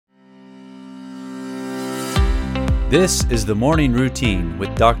This is the Morning Routine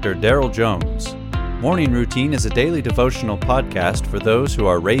with Dr. Daryl Jones. Morning Routine is a daily devotional podcast for those who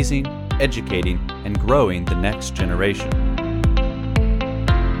are raising, educating, and growing the next generation.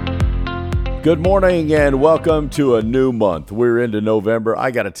 Good morning and welcome to a new month. We're into November.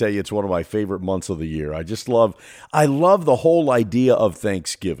 I got to tell you, it's one of my favorite months of the year. I love the whole idea of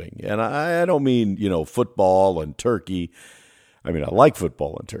Thanksgiving. And I don't mean, football and turkey. I mean, I like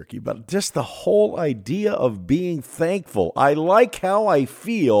football and turkey, but just the whole idea of being thankful. I like how I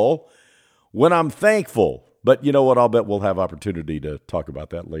feel when I'm thankful. But you know what? I'll bet we'll have opportunity to talk about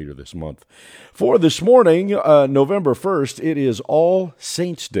that later this month. For this morning, November 1st, it is All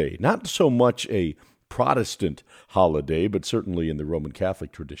Saints' Day. Not so much a Protestant holiday, but certainly in the Roman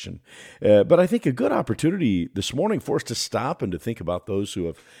Catholic tradition. But I think a good opportunity this morning for us to stop and to think about those who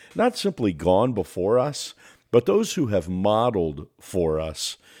have not simply gone before us, but those who have modeled for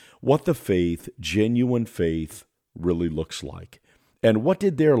us what the faith, genuine faith, really looks like. And what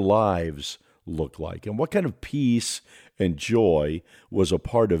did their lives look like? And what kind of peace and joy was a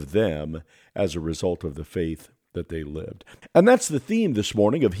part of them as a result of the faith that they lived? And that's the theme this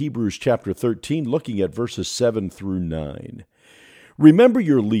morning of Hebrews chapter 13, looking at verses 7 through 9. Remember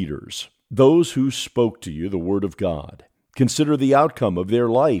your leaders, those who spoke to you the word of God. Consider the outcome of their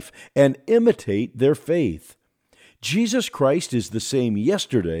life and imitate their faith. Jesus Christ is the same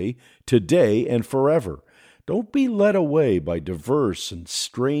yesterday, today, and forever. Don't be led away by diverse and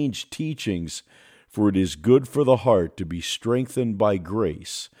strange teachings, for it is good for the heart to be strengthened by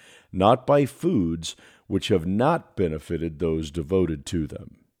grace, not by foods which have not benefited those devoted to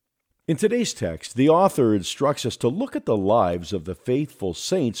them. In today's text, the author instructs us to look at the lives of the faithful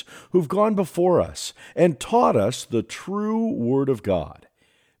saints who've gone before us and taught us the true Word of God.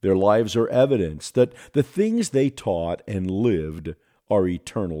 Their lives are evidence that the things they taught and lived are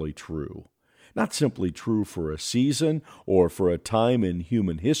eternally true. Not simply true for a season or for a time in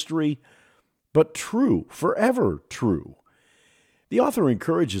human history, but true, forever true. The author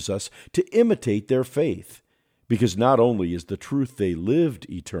encourages us to imitate their faith, because not only is the truth they lived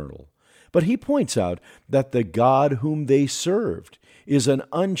eternal, but he points out that the God whom they served is an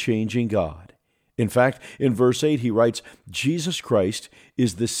unchanging God. In fact, in verse 8 he writes, Jesus Christ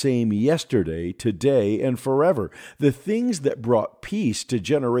is the same yesterday, today, and forever. The things that brought peace to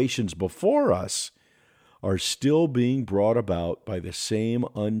generations before us are still being brought about by the same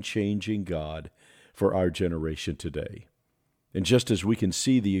unchanging God for our generation today. And just as we can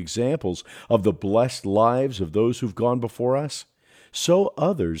see the examples of the blessed lives of those who've gone before us, so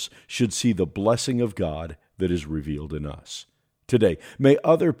others should see the blessing of God that is revealed in us. Today, may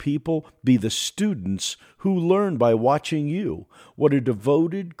other people be the students who learn by watching you what a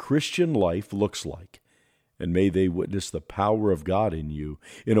devoted Christian life looks like. And may they witness the power of God in you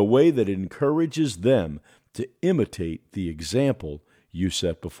in a way that encourages them to imitate the example you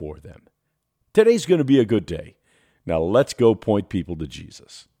set before them. Today's going to be a good day. Now let's go point people to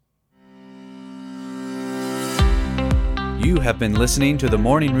Jesus. You have been listening to the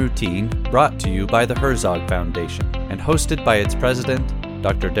Morning Routine brought to you by the Herzog Foundation and hosted by its president,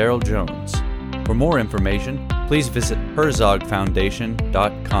 Dr. Daryl Jones. For more information, please visit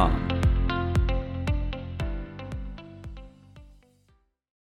herzogfoundation.com.